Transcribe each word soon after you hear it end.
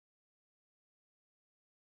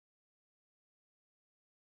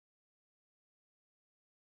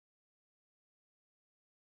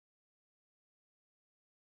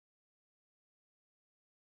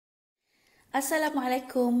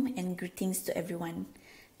Assalamualaikum and greetings to everyone.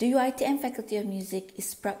 The UiTM Faculty of Music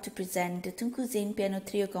is proud to present the Tunku Zain Piano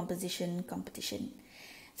Trio Composition Competition.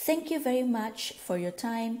 Thank you very much for your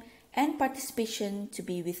time and participation to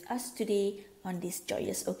be with us today on this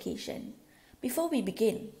joyous occasion. Before we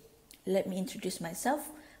begin, let me introduce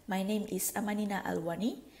myself. My name is Amanina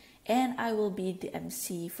Alwani and I will be the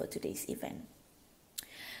MC for today's event.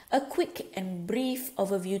 A quick and brief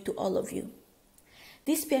overview to all of you.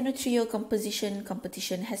 This piano trio composition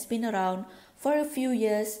competition has been around for a few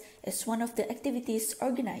years as one of the activities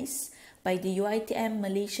organized by the UiTM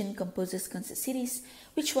Malaysian Composers Concert Series,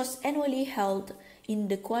 which was annually held in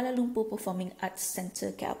the Kuala Lumpur Performing Arts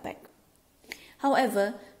Centre, KLPAC.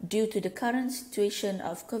 However, due to the current situation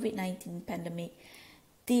of COVID-19 pandemic,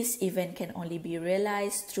 this event can only be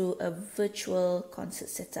realized through a virtual concert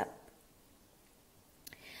setup.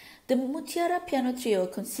 The Mutiara Piano Trio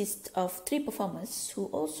consists of 3 performers who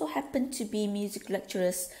also happen to be music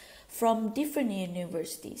lecturers from different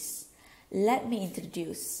universities. Let me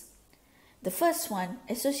introduce. The first one,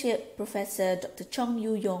 Associate Professor Dr. Chong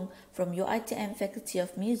Yoong from UiTM Faculty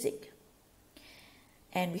of Music.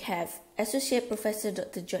 And we have Associate Professor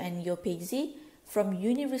Dr. Joanne from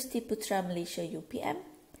University Putra Malaysia UPM.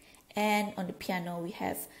 And on the piano, we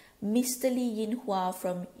have Mr. Yin Hwa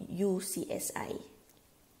from UCSI.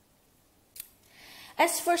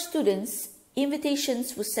 As for students,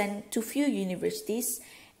 invitations were sent to few universities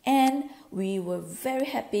and we were very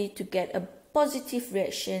happy to get a positive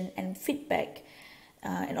reaction and feedback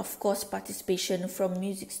and of course participation from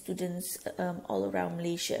music students all around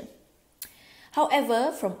Malaysia.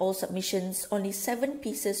 However, from all submissions, only 7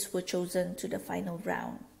 pieces were chosen to the final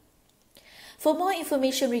round. For more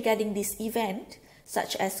information regarding this event,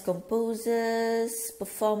 such as composers,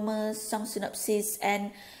 performers, song synopsis and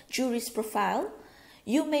jury's profile,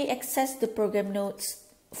 you may access the program notes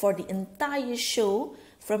for the entire show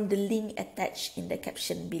from the link attached in the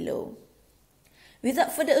caption below.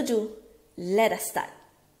 Without further ado, let us start.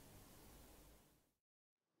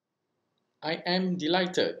 I am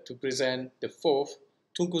delighted to present the 4th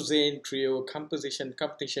Tunku Zain Trio Composition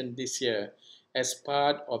Competition this year as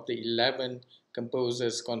part of the 11th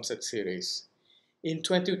Composers Concert Series. In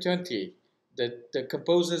 2020, the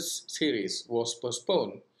Composers Series was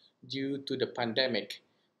postponed due to the pandemic,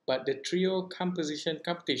 but the trio composition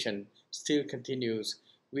competition still continues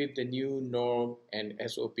with the new norm and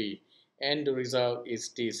SOP, and the result is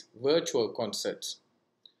these virtual concerts.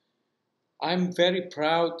 I'm very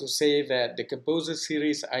proud to say that the Composer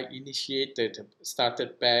Series I initiated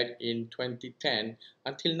started back in 2010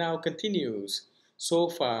 until now continues. So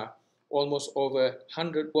far, almost over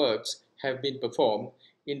 100 works have been performed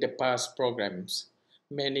in the past programs,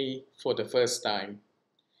 many for the first time.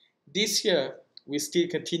 This year, we still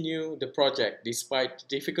continue the project despite the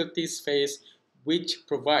difficulties faced, which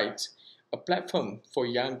provides a platform for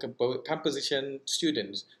young composition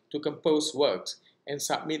students to compose works and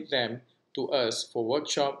submit them to us for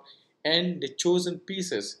workshop, and the chosen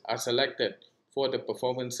pieces are selected for the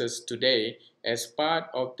performances today as part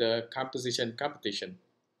of the composition competition.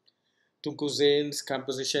 Tunku Zain's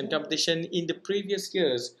composition competition in the previous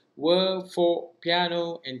years were for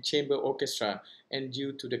piano and chamber orchestra, and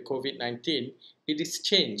due to the COVID-19, it is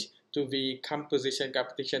changed to the composition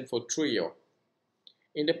competition for trio.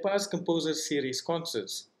 In the past Composers Series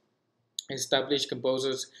concerts, established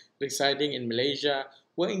composers residing in Malaysia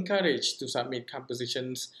were encouraged to submit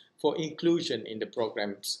compositions for inclusion in the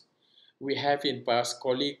programs. We have in past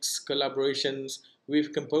colleagues collaborations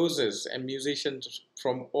with composers and musicians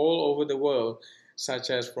from all over the world, such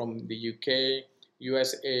as from the UK,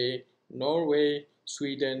 USA, Norway,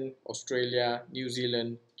 Sweden, Australia, New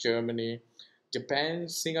Zealand, Germany, Japan,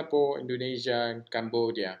 Singapore, Indonesia, and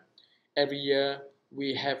Cambodia. Every year,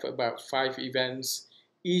 we have about 5 events,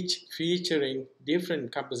 each featuring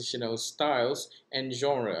different compositional styles and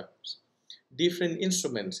genres, different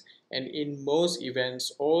instruments, and in most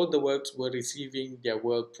events, all the works were receiving their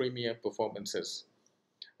world premiere performances.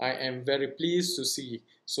 I am very pleased to see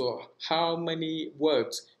how many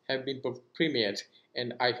works have been premiered,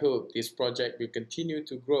 and I hope this project will continue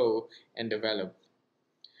to grow and develop.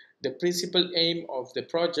 The principal aim of the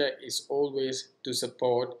project is always to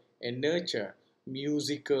support and nurture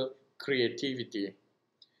musical creativity.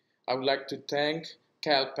 I would like to thank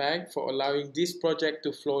KLPAC for allowing this project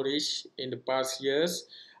to flourish in the past years.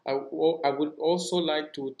 I would also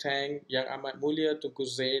like to thank Yang Amat Mulia Tunku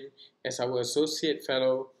Zain as our Associate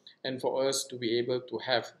Fellow and for us to be able to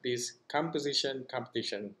have this composition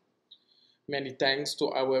competition. Many thanks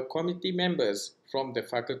to our committee members from the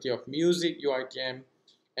Faculty of Music, UiTM,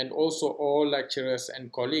 and also all lecturers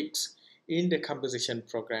and colleagues in the composition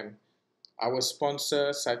program. our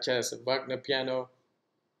sponsors such as Wagner Piano,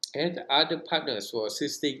 and other partners for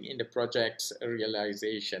assisting in the project's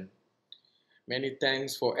realization. Many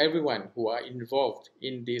thanks for everyone who are involved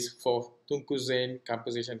in this fourth Tunku Zain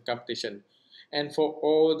composition competition and for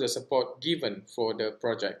all the support given for the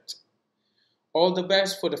project. All the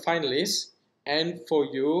best for the finalists and for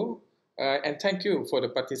you, and thank you for the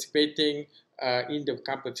participating in the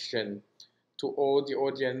competition. To all the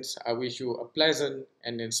audience, I wish you a pleasant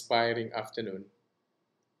and inspiring afternoon.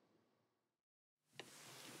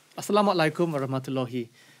 Assalamualaikum warahmatullahi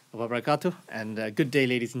wabarakatuh, and good day,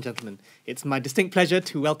 ladies and gentlemen. It's my distinct pleasure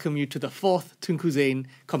to welcome you to the fourth Tunku Zain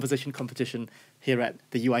composition competition here at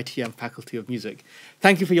the UiTM Faculty of Music.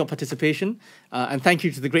 Thank you for your participation, and thank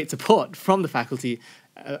you to the great support from the faculty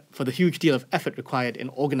for the huge deal of effort required in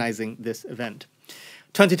organizing this event.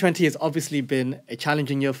 2020 has obviously been a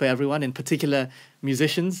challenging year for everyone, in particular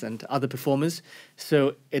musicians and other performers.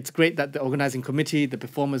 So it's great that the organizing committee, the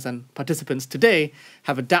performers and participants today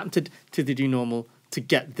have adapted to the new normal to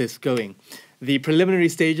get this going. The preliminary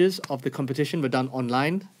stages of the competition were done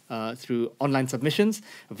online through online submissions.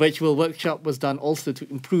 A virtual workshop was done also to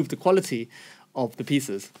improve the quality of the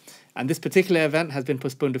pieces. And this particular event has been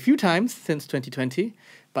postponed a few times since 2020,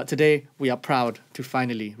 but today we are proud to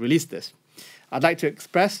finally release this. I'd like to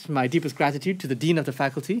express my deepest gratitude to the Dean of the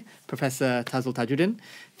Faculty, Professor Tazul Tajuddin,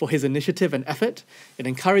 for his initiative and effort in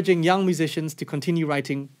encouraging young musicians to continue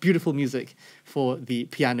writing beautiful music for the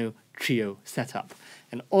piano trio setup.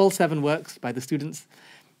 And all 7 works by the students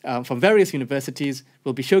from various universities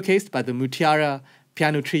will be showcased by the Mutiara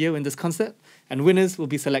piano trio in this concert, and winners will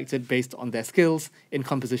be selected based on their skills in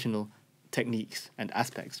compositional techniques and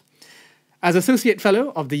aspects. As Associate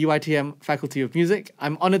Fellow of the UiTM Faculty of Music,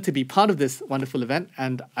 I'm honoured to be part of this wonderful event,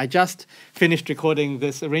 and I just finished recording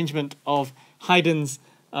this arrangement of Haydn's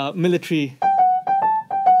military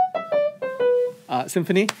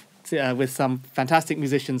symphony with some fantastic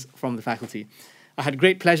musicians from the faculty. I had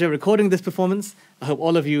great pleasure recording this performance. I hope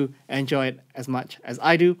all of you enjoy it as much as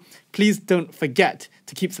I do. Please don't forget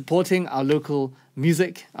to keep supporting our local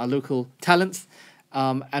music, our local talents.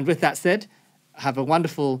 And with that said, have a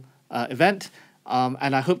wonderful event,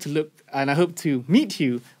 and I hope to meet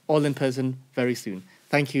you all in person very soon.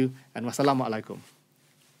 Thank you, and wassalamu alaikum.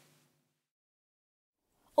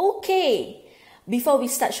 Okay, before we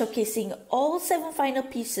start showcasing all 7 final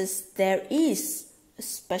pieces, there is a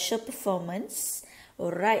special performance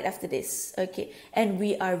right after this. Okay, and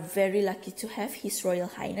we are very lucky to have His Royal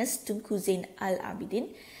Highness Tunku Zain Al Abidin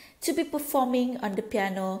to be performing on the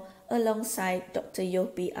piano alongside Dr.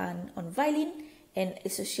 Yeoh on violin and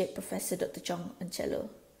Associate Professor Dr. Chong on cello.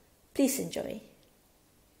 Please enjoy.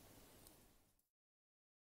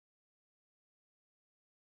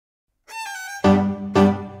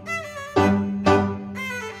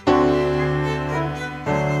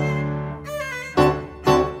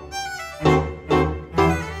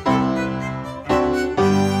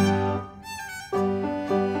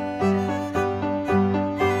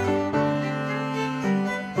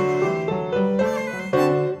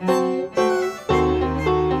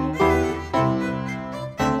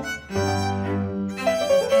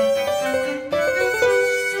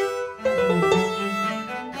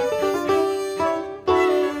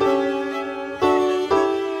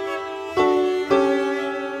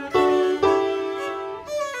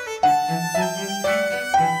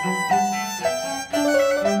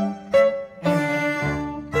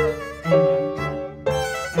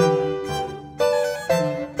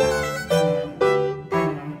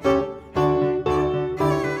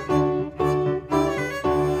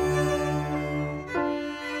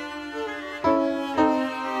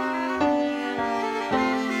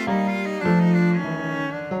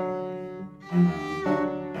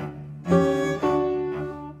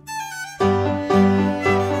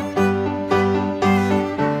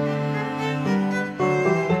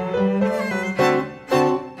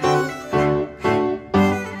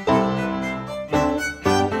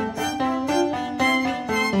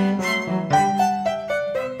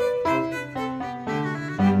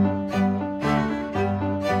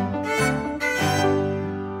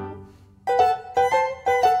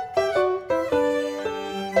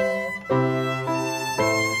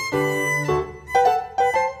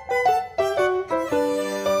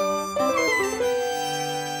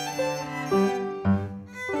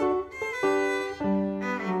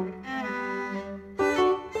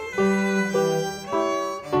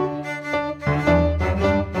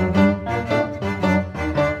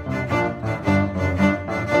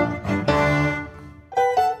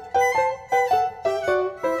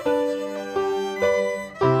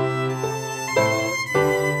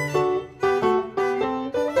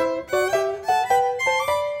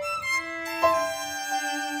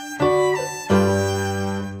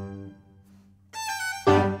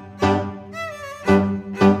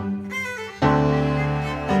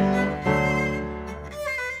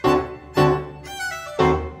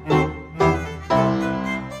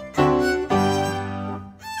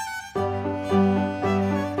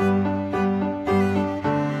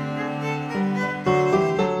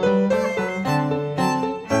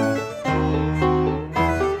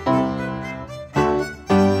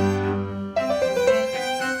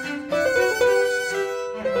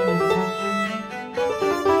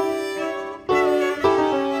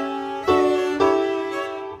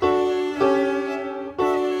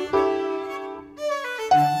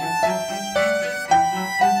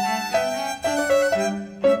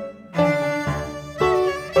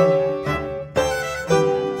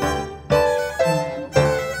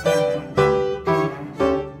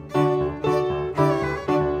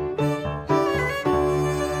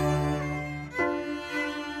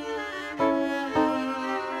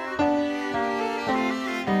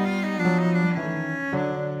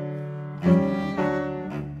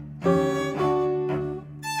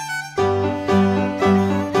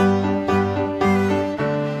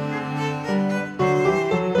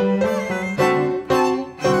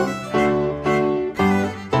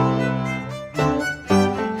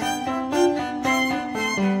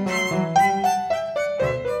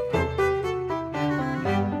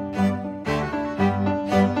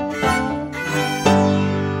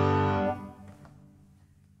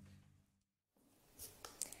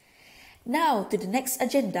 Now to the next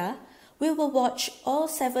agenda, we will watch all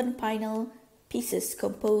 7 final pieces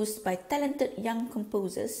composed by talented young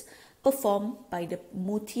composers performed by the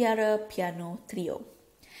Mutiara Piano Trio.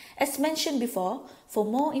 As mentioned before, for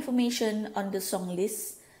more information on the song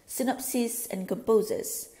list, synopsis and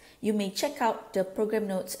composers, you may check out the program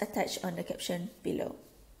notes attached on the caption below.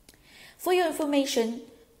 For your information,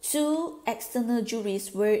 2 external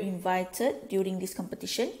juries were invited during this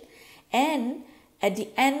competition, and at the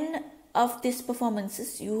end of these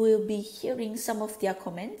performances, you will be hearing some of their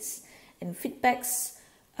comments and feedbacks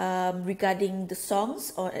regarding the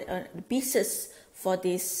songs or the pieces for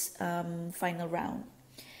this final round.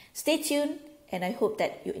 Stay tuned, and I hope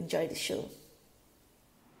that you enjoy the show.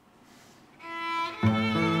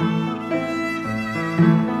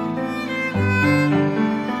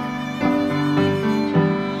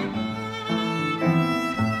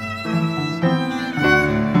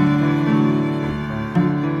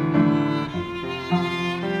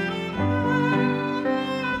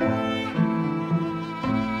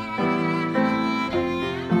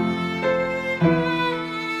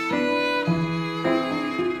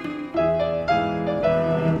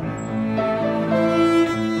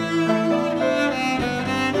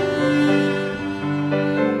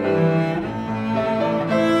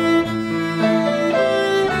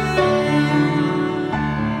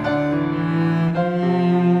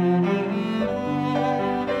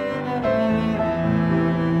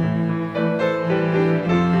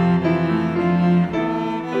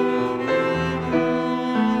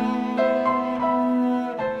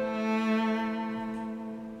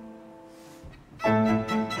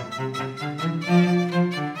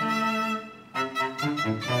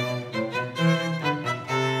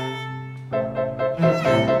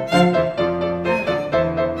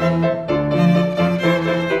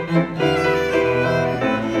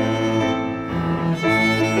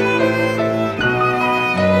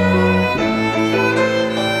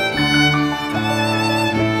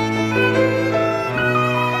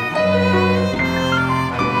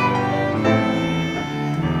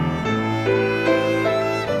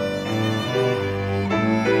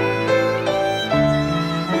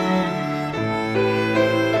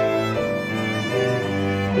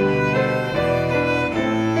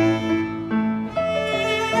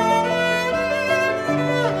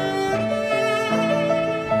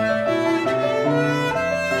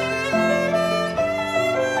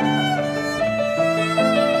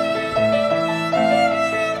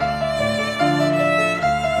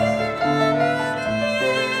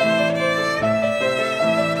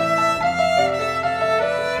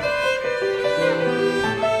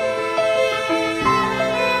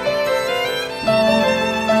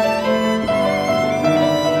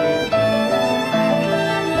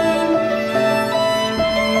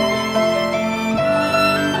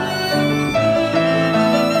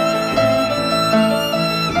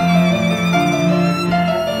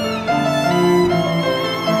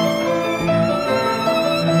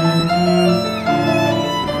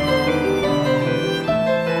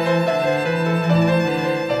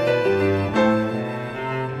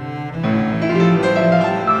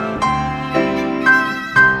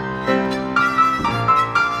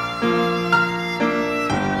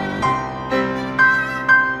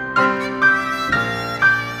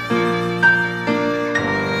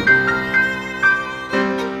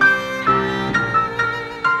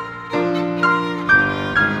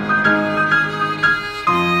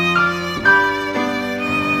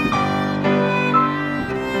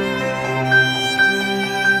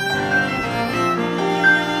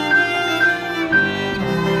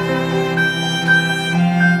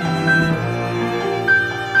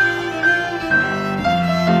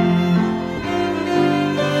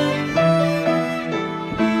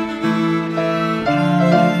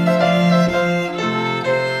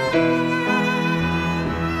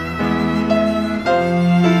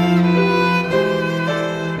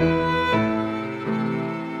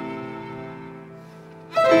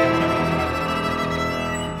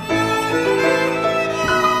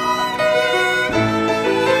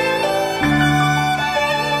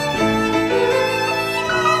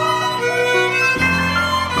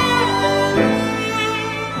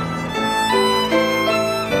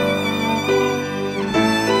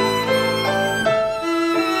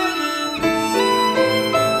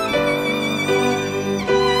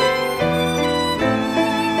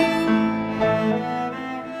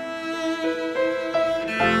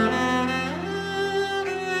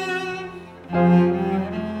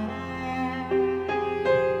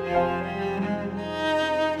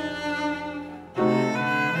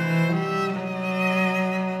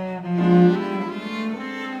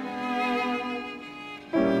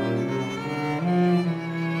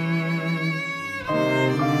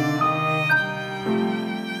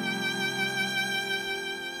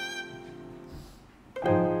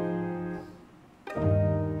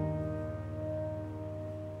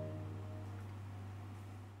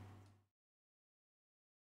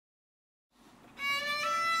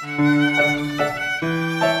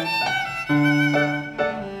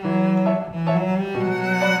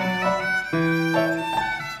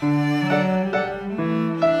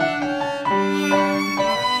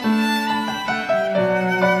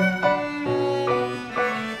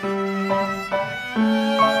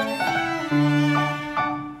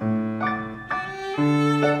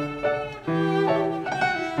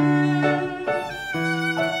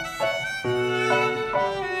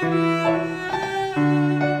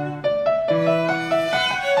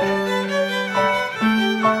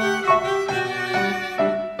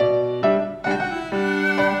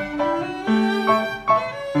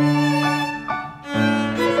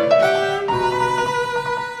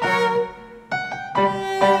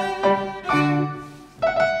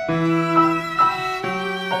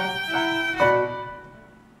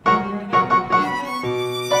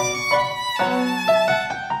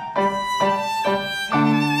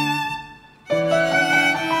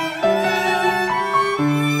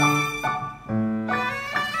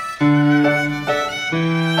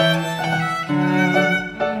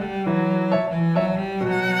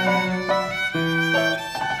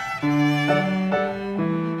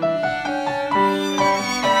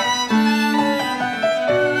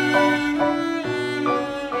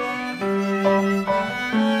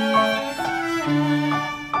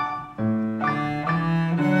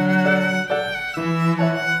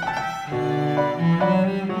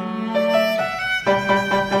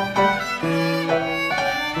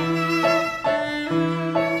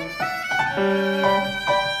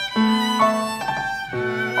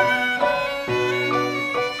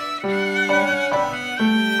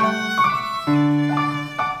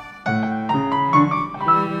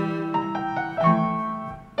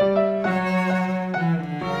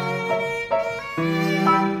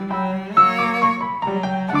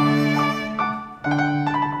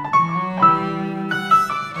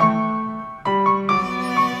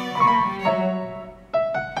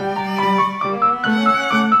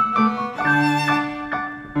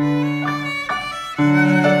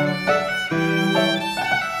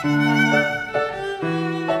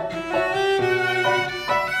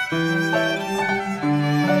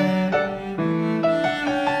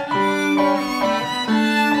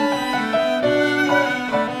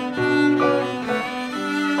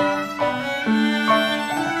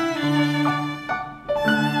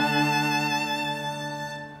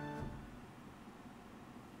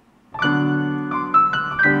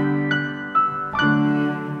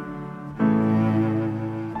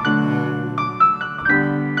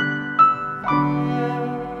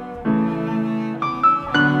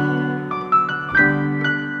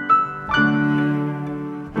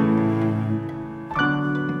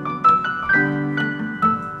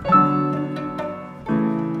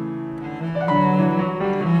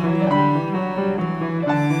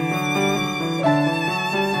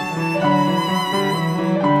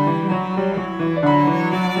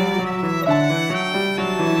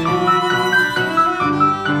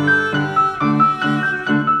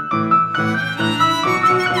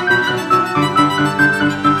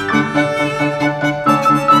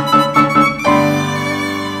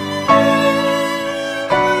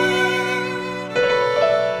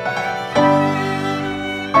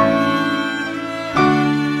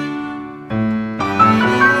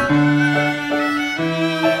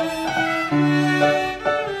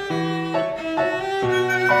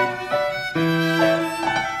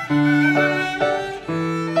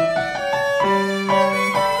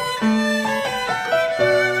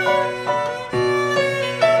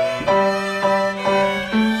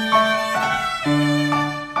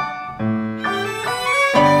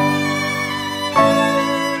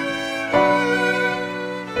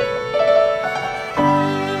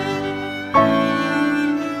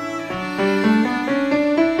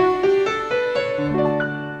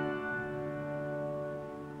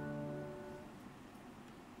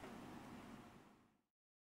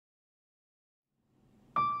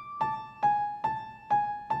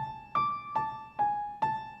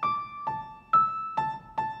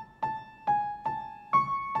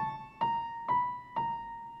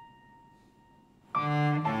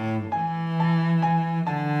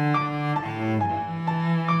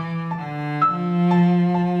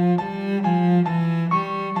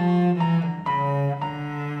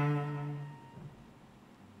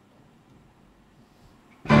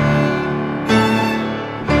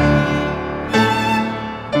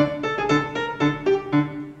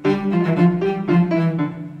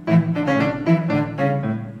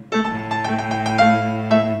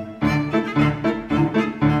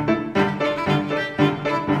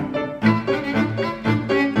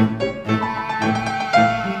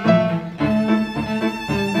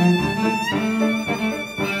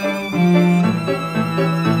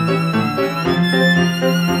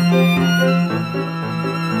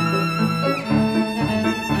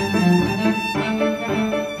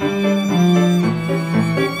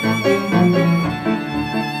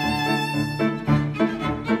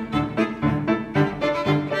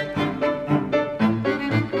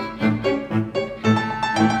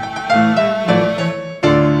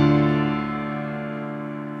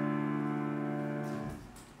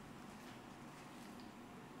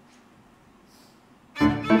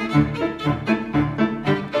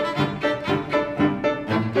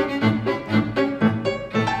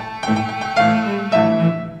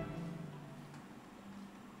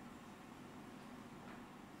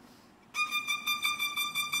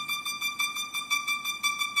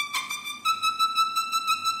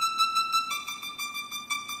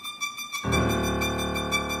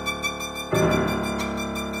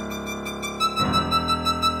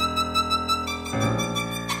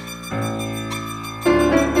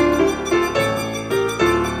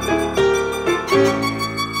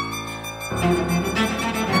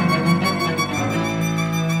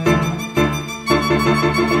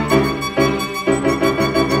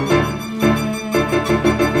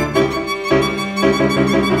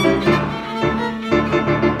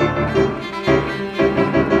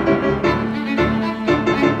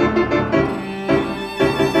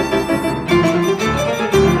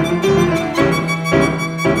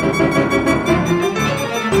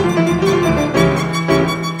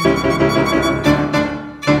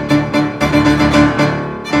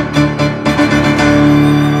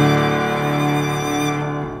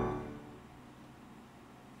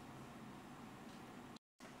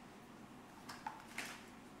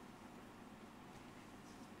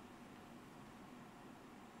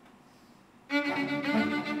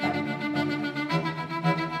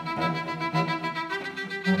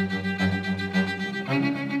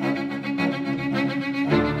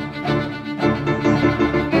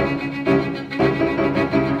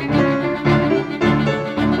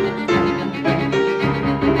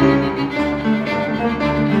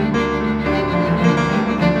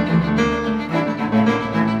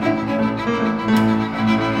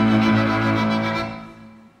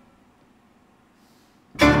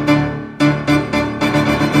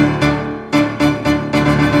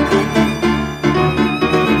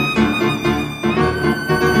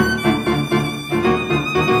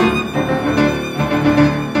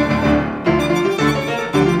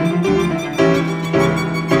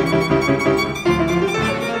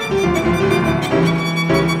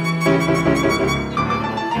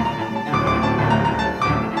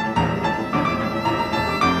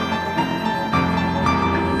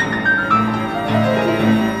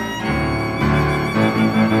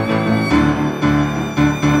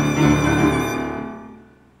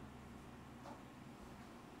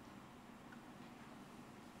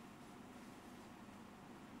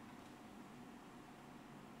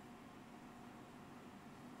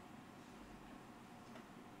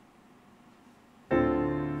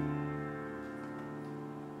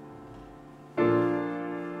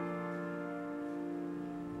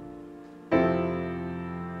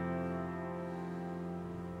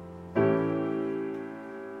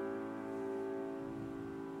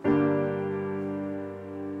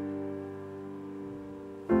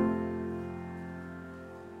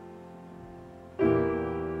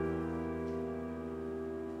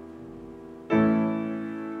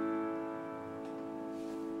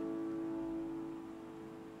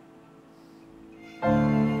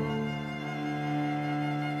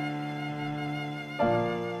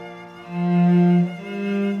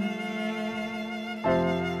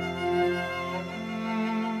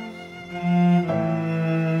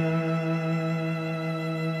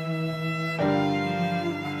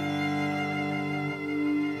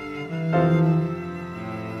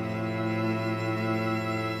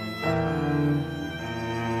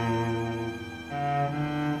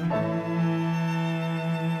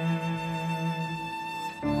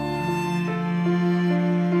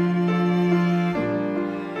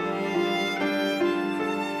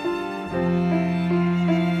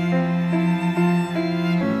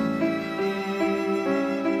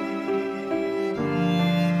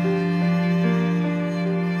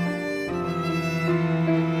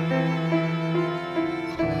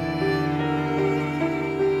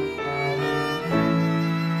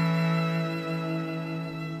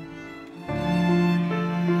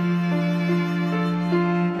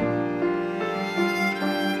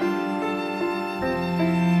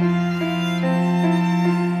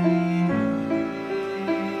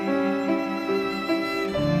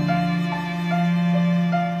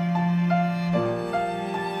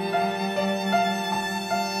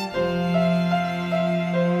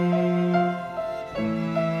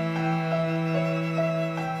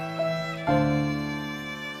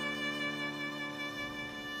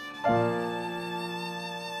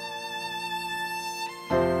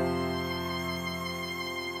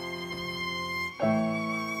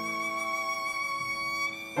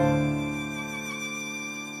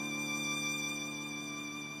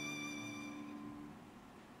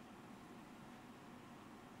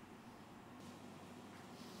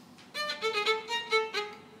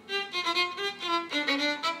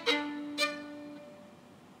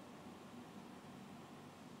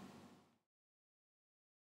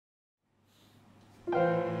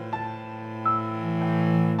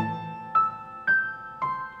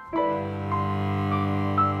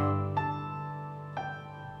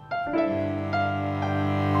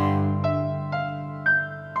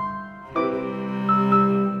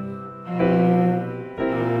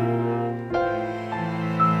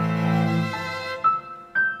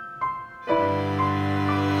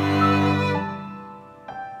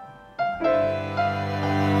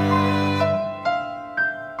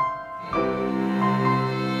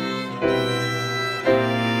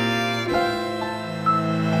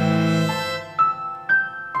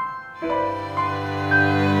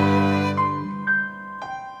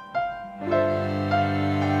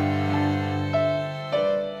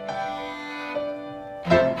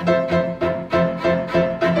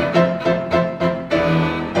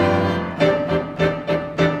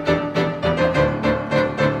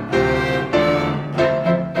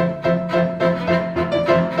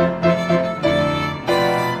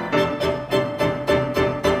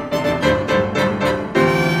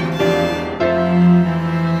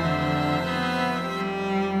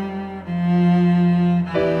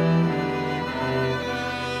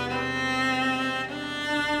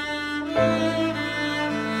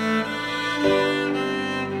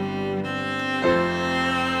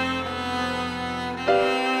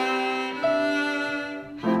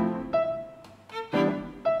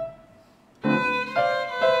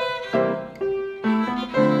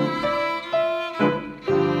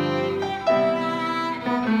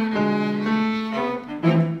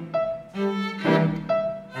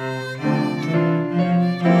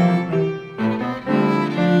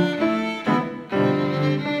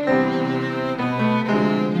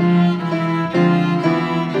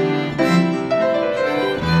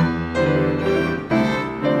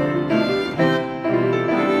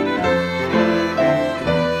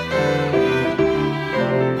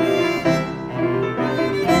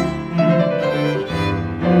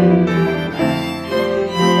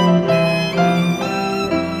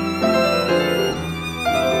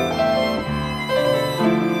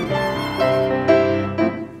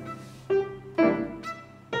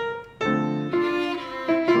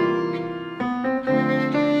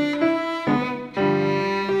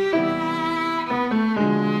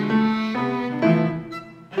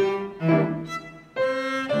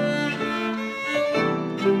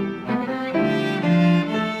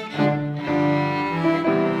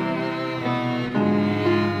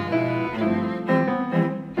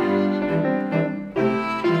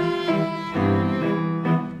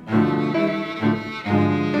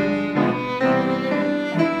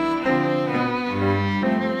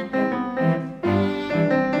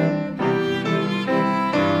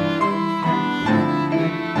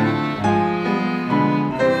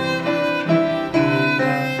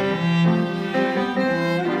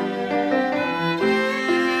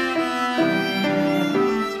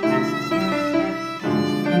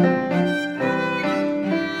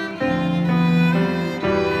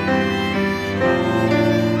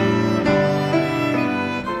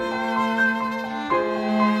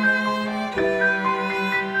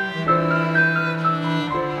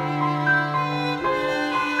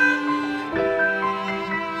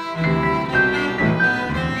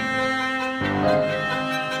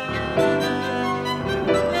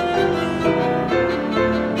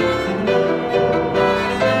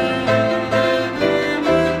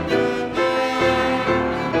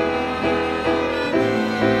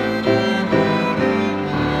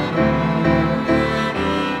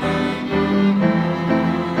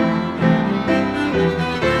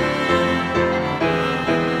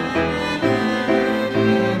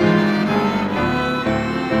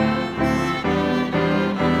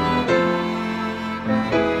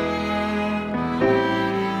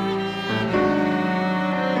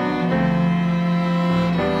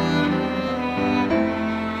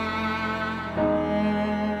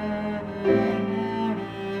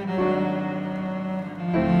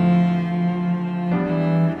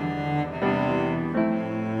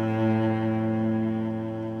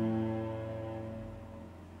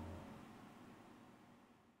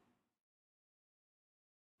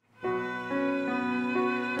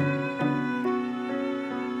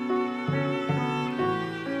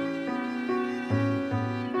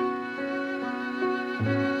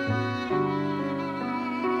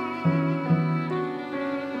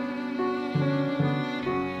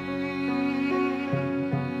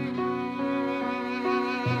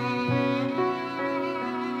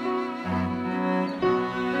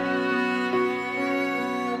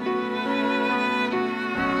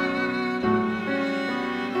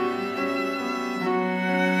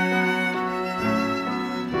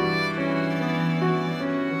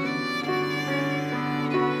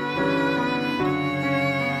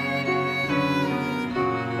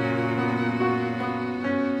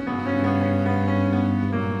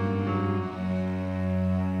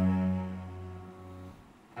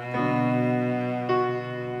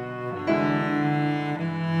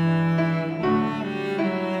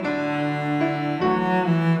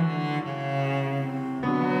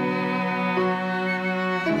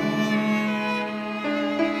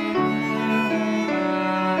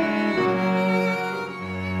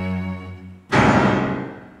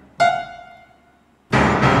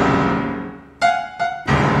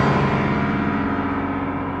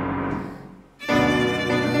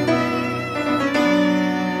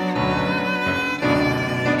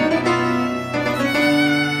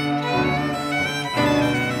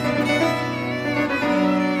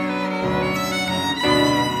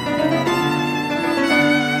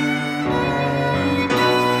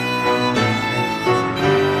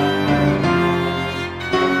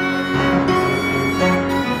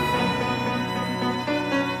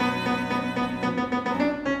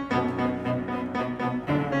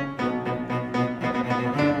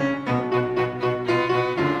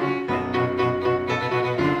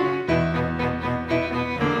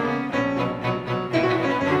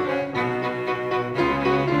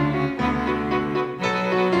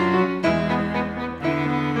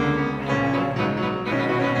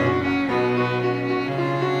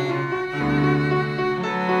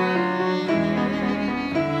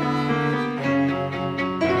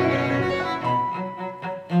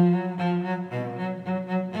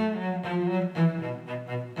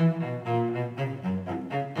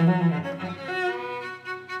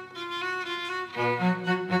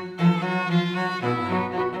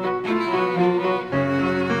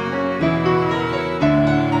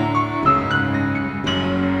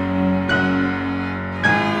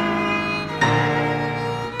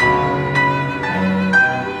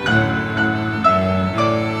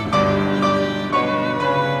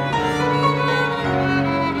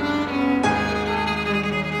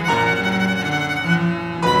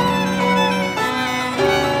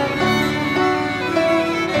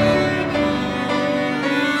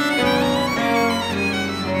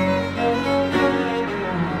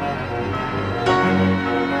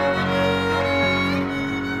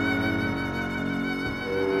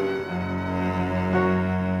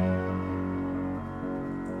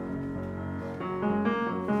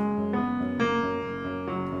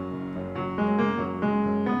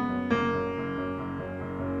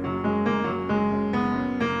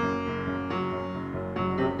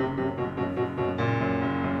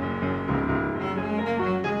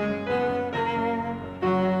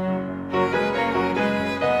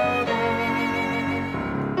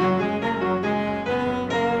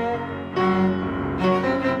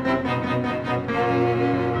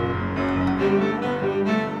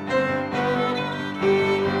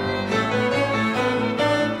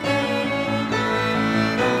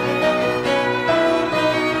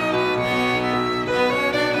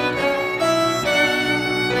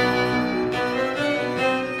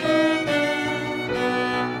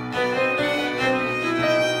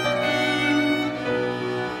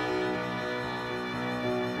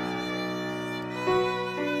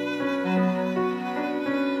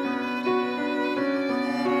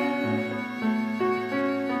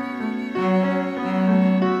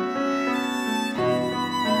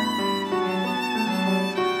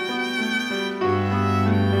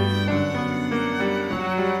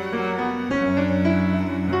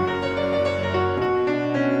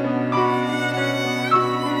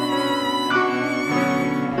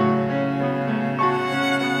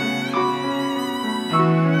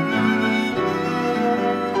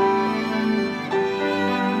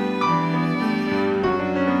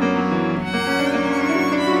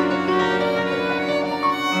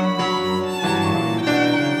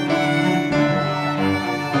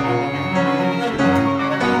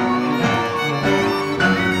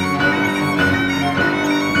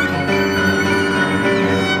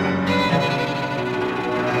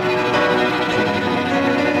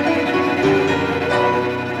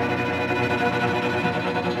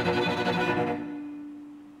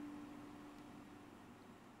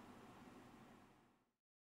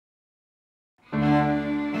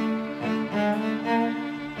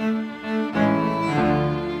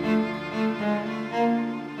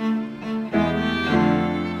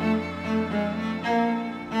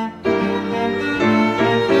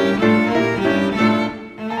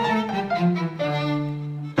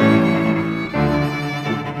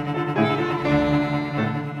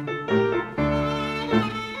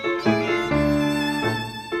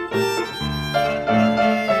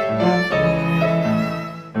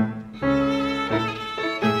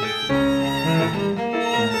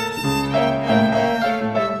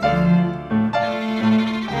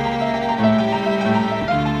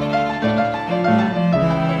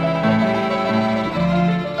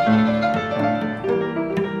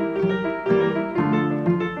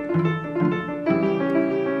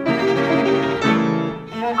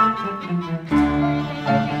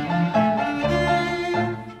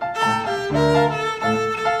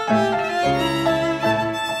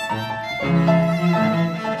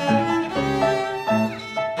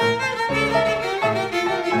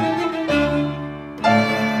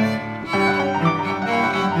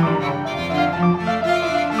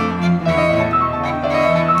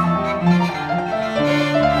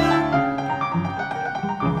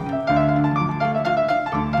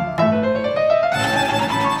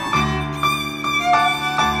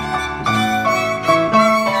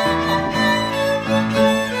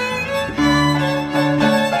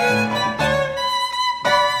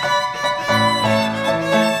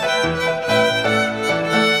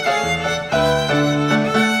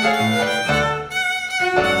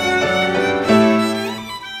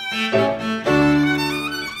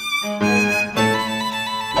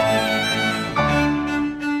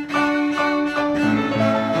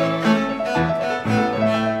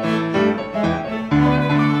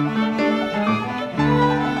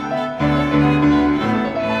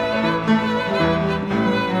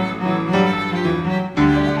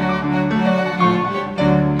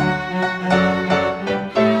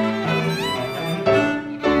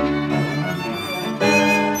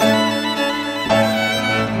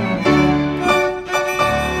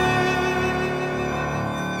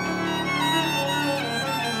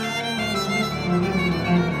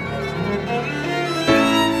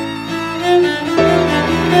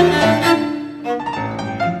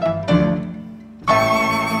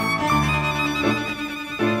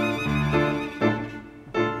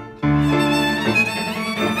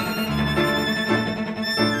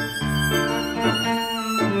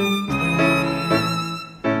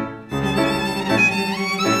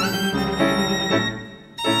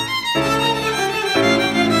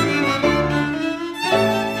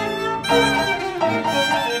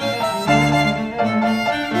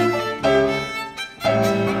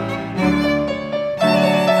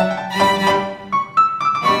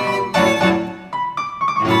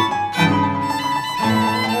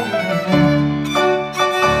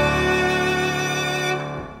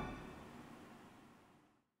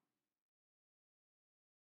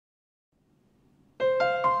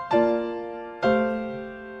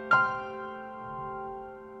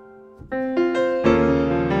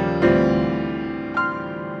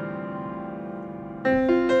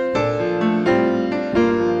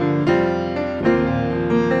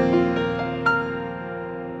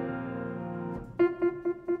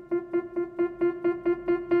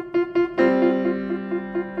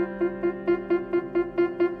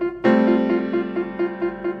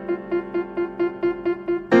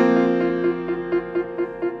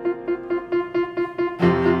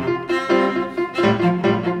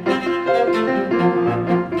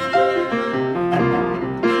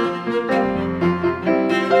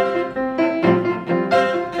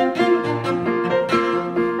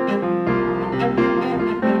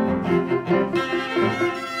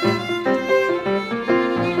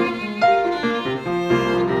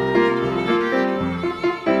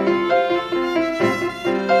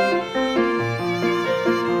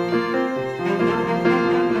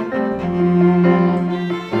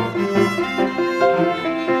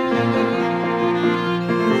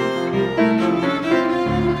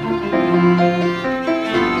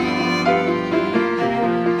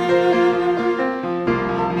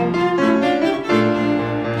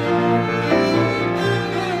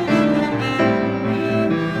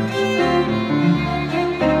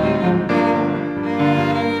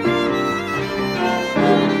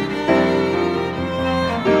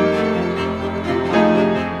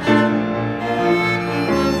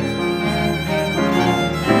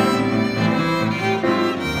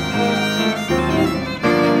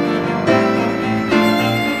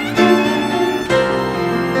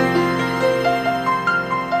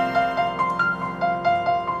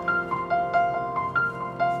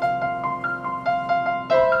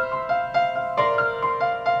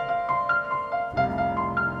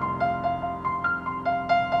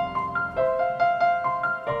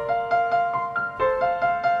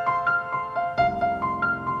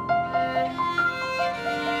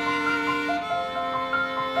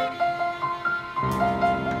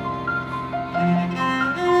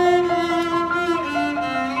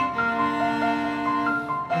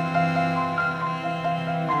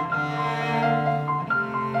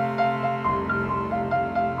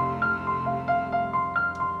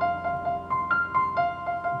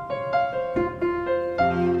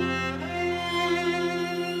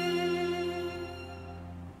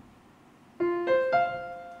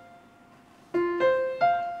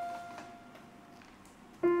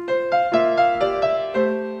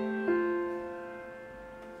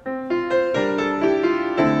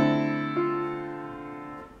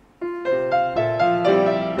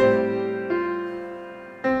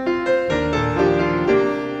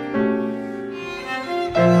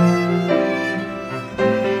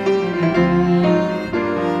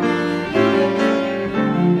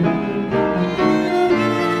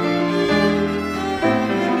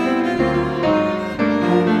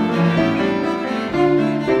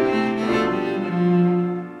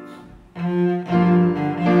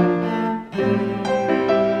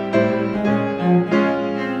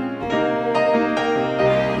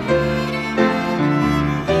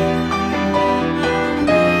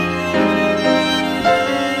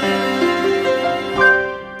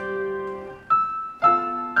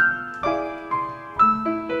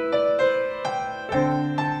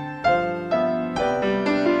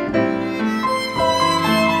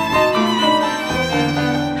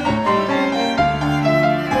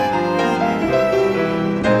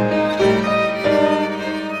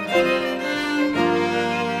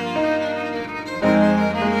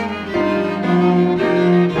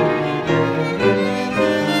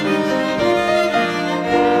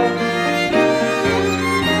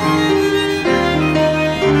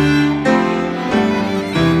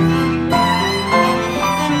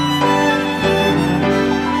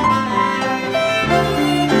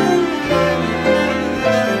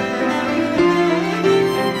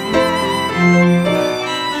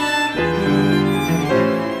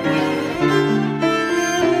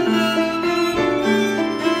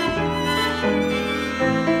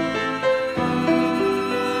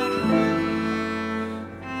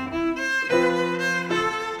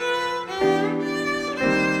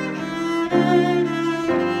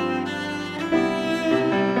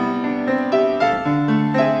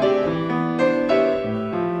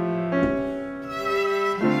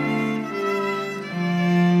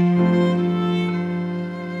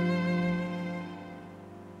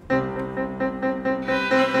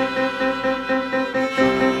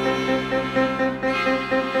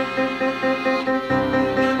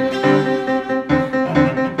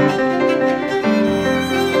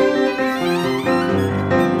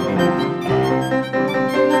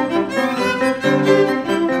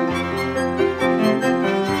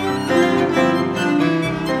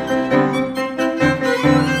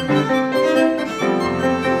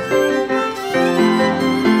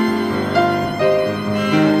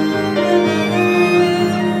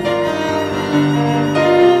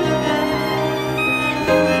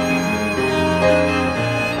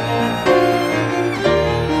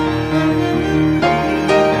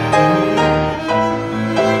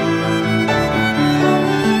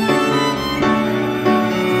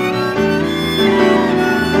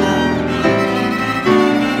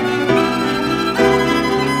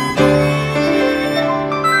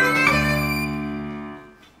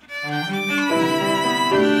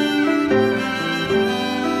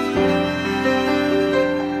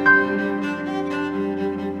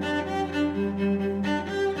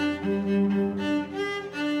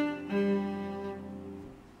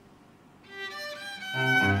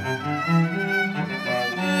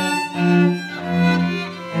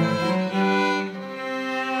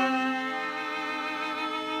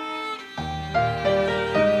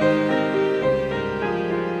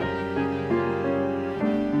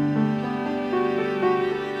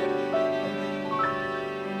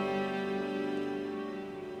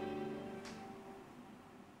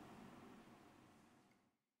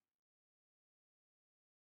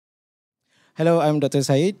 Hello, I'm Dr.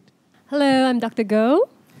 Said. Hello, I'm Dr. Go.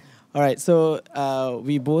 All right, so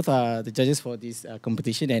we both are the judges for this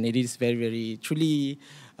competition, and it is very, very, truly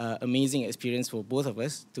amazing experience for both of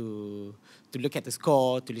us to look at the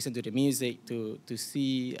score, to listen to the music, to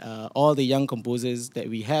see all the young composers that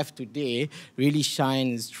we have today really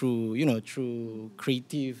shines through, through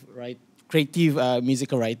creative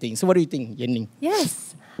musical writing. So, what do you think, Yeoh?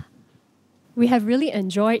 Yes, we have really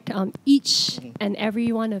enjoyed each and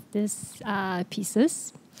every one of these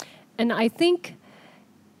pieces, and I think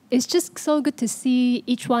it's just so good to see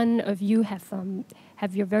each one of you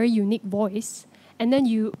have your very unique voice, and then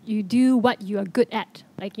you do what you are good at.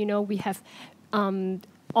 Like, we have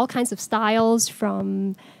all kinds of styles,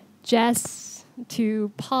 from jazz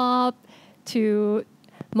to pop to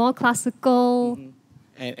more classical.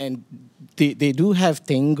 And they do have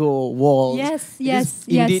Tango, Waltz. Yes.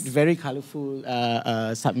 Indeed, very colorful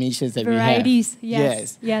submissions that Varieties, we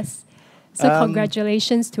have. yes. So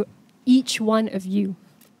congratulations to each one of you.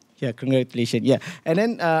 Yeah, congratulations. Yeah, and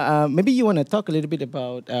then maybe you want to talk a little bit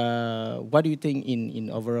about what do you think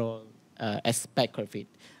in overall aspect of it,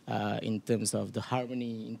 in terms of the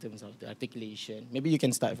harmony, in terms of the articulation. Maybe you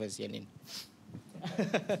can start first, Yeoh.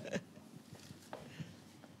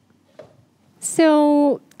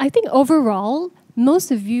 So I think overall,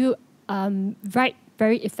 most of you write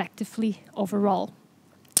very effectively overall,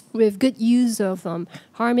 with good use of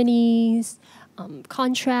harmonies,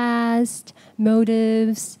 contrast,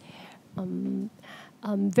 motives,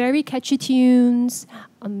 very catchy tunes,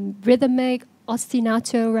 rhythmic,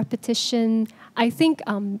 ostinato repetition. I think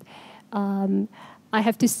I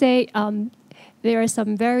have to say there are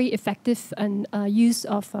some very effective and use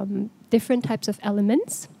of different types of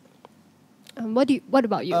elements. What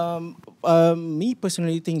about you? Me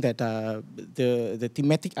personally think that the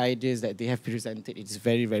thematic ideas that they have presented is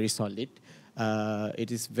very, very solid.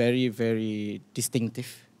 It is very, very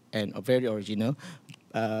distinctive and very original.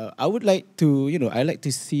 I would like to, I like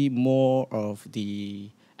to see more of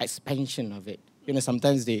the expansion of it.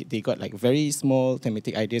 Sometimes they got like very small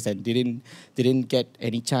thematic ideas and didn't get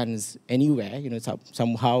any chance anywhere,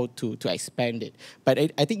 somehow to expand it. But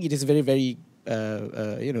I think it is very, very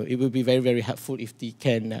it would be very, very helpful if they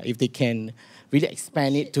can really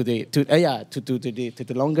expand it to the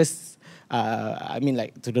longest.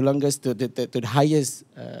 To the highest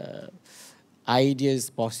ideas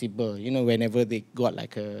possible. Whenever they got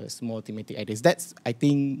like a small thematic ideas. That's, I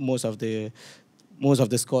think, most of the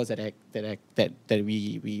scores that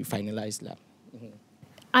we finalized lah. Mm-hmm.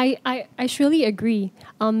 I surely agree.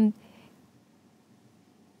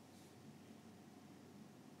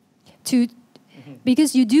 to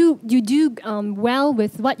because you do well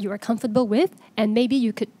with what you are comfortable with, and maybe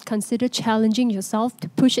you could consider challenging yourself to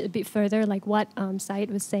push it a bit further, like what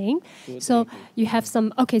Syed was saying. So you have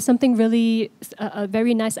something really a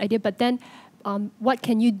very nice idea, but then what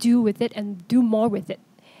can you do with it and do more with it,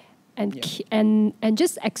 and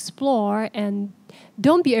just explore, and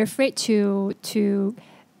don't be afraid to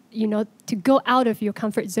go out of your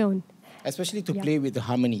comfort zone. Especially to play with the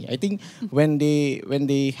harmony. I think when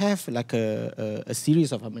they have like a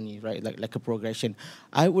series of harmony, right, like a progression,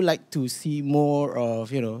 I would like to see more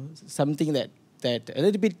of something that a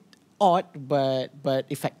little bit odd but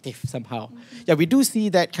effective somehow. Yeah, we do see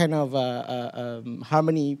that kind of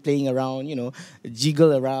harmony playing around,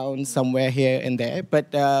 jiggle around somewhere here and there,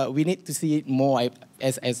 but we need to see it more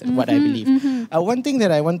as what I believe. One thing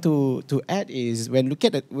that I want to add is when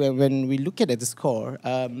we look at the score,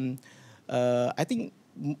 I think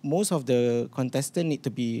most of the contestants need to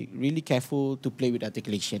be really careful to play with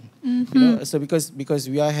articulation. So because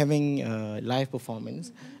we are having live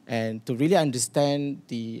performance, and to really understand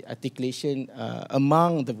the articulation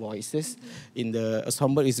among the voices in the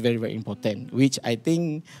ensemble is very, very important, which I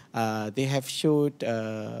think they have showed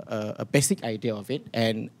a basic idea of it,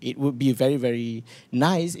 and it would be very, very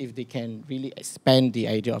nice if they can really expand the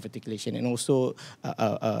idea of articulation, and also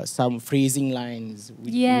some phrasing lines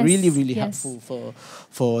would be really, really helpful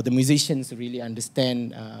for the musicians to really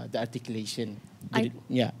understand the articulation.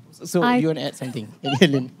 So you want to add something,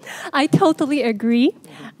 Helen? I totally agree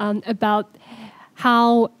about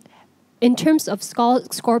how, in terms of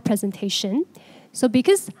score presentation. So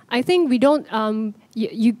because I think we don't,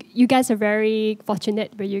 you guys are very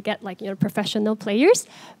fortunate where you get professional players,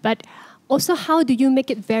 but also how do you make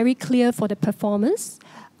it very clear for the performers,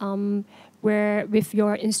 where with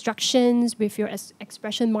your instructions, with your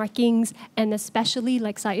expression markings, and especially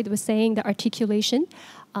like Syed was saying, the articulation.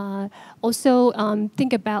 Also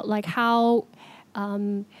think about how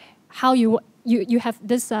you have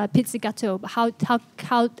this pizzicato.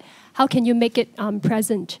 How can you make it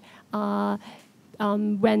present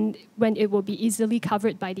when it will be easily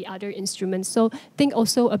covered by the other instruments? So think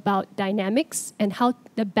also about dynamics and how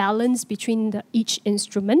the balance between each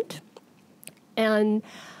instrument, and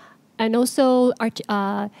also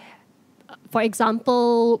for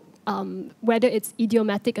example, whether it's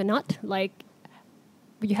idiomatic or not, like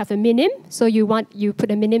you have a minim, so you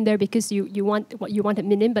put a minim there because you want a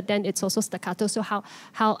minim, but then it's also staccato. So how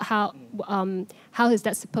is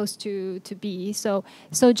that supposed to be? So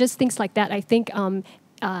just things like that. I think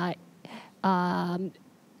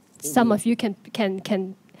some of you can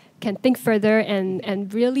think further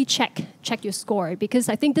and really check your score, because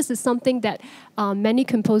I think this is something that many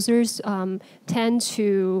composers tend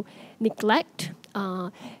to neglect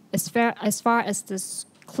as far as the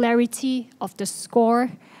clarity of the score,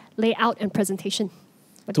 layout, and presentation.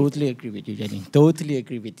 Totally agree with you, Jenny. Totally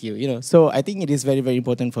agree with you. So I think it is very, very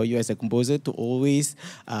important for you as a composer to always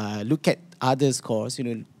look at other scores,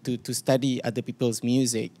 to study other people's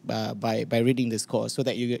music by reading the scores, so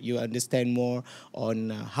that you understand more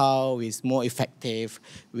on how is more effective,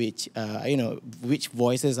 which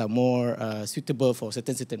voices are more suitable for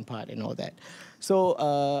certain part and all that. So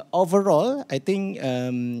overall, I think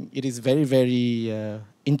it is very, very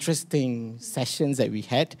interesting sessions that we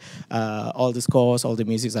had. All the scores, all the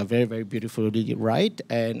musics are very, very beautifully right.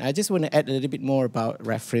 And I just want to add a little bit more about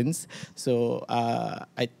reference. So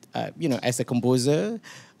as a composer,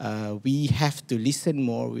 we have to listen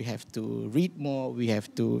more, we have to read more, we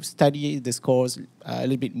have to study the scores a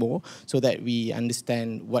little bit more, so that we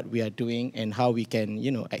understand what we are doing and how we can,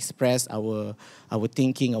 express our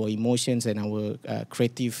thinking, our emotions, and our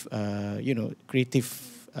creative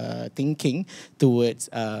thinking towards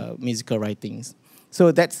musical writings.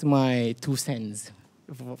 So that's my 2 cents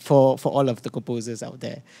for all of the composers out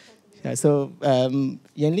there. So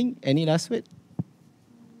Yanling, any last word?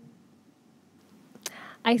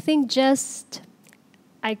 I think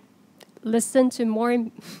I listen to more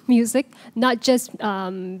music, not just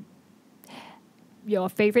your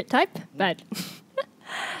favorite type, but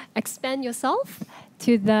expand yourself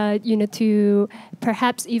to to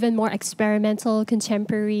perhaps even more experimental,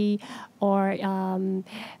 contemporary, or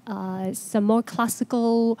some more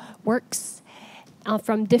classical works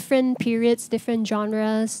from different periods, different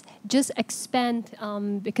genres. Just expand,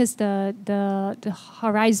 because the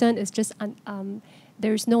horizon is just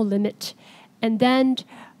there's no limit. And then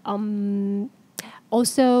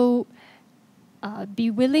also be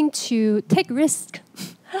willing to take risk.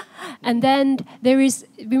 And then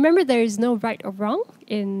remember there is no right or wrong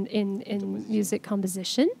in music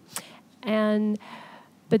composition.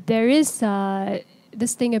 But there is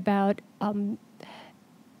this thing about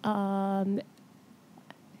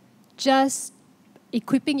just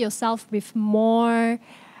equipping yourself with more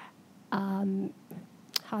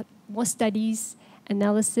more studies,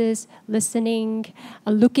 analysis, listening,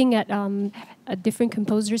 looking at different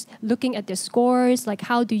composers, looking at their scores, like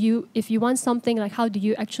how do you, if you want something, like how do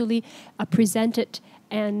you actually present it,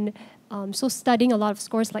 and so studying a lot of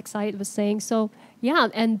scores, like Syed was saying. So yeah,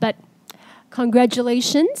 but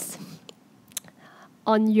congratulations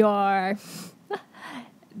on your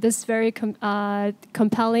this very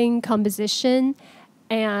compelling composition,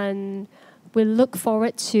 and we look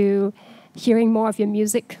forward to hearing more of your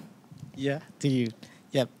music. Yeah, to you.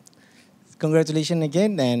 Yep. Congratulations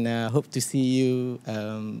again, and hope to see you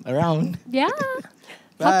around. Yeah.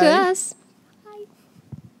 Talk to us. Bye.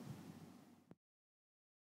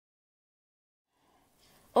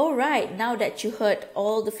 All right, now that you heard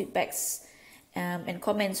all the feedbacks and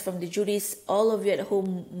comments from the juries, all of you at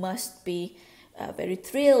home must be very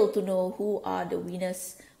thrilled to know who are the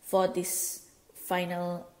winners for this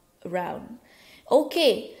final round.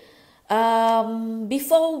 Okay.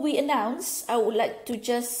 Before we announce, I would like to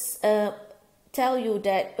just tell you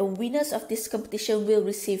that winners of this competition will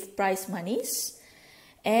receive prize monies,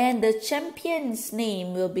 and the champion's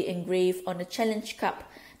name will be engraved on a challenge cup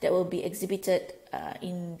that will be exhibited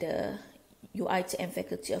in the UiTM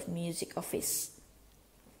Faculty of Music office.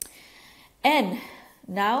 And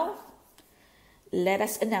now, let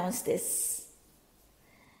us announce this.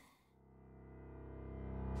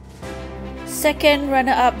 Second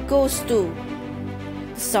runner-up goes to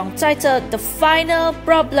the song titled The Final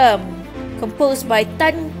Problem, composed by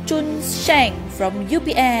Sheng from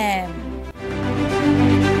UPM.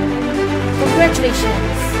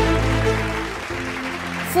 Congratulations!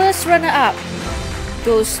 First runner-up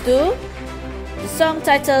goes to the song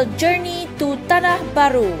titled Journey to Tanah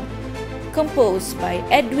Baru, composed by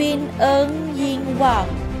Edwin Ying Wang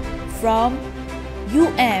from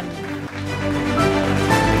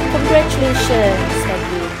Congratulations,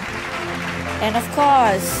 Edwin. And of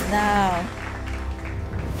course, now,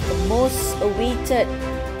 the most awaited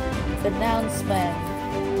announcement,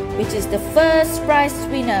 which is the first prize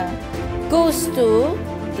winner, goes to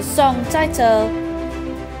the song titled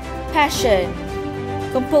Passion,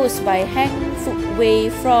 composed by Hang Fuk Wei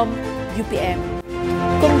from UPM.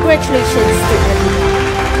 Congratulations to everyone.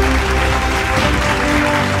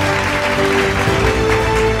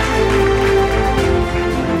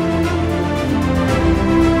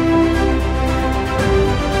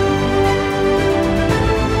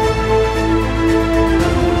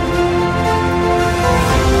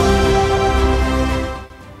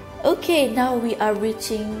 Okay, now we are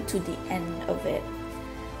reaching to the end of it.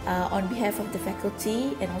 On behalf of the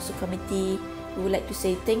faculty and also committee, we would like to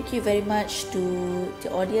say thank you very much to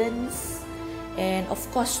the audience, and of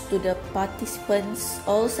course to the participants,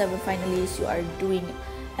 all 7 finalists. You are doing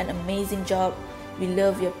an amazing job. We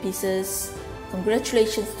love your pieces.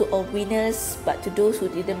 Congratulations to all winners, but to those who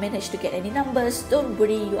didn't manage to get any numbers, don't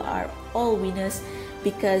worry, you are all winners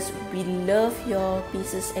because we love your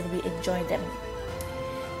pieces and we enjoy them.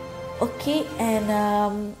 Okay, and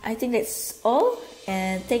I think that's all,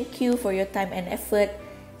 and thank you for your time and effort.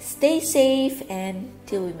 Stay safe, and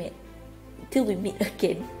till we meet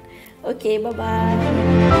again. Okay, bye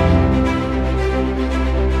bye.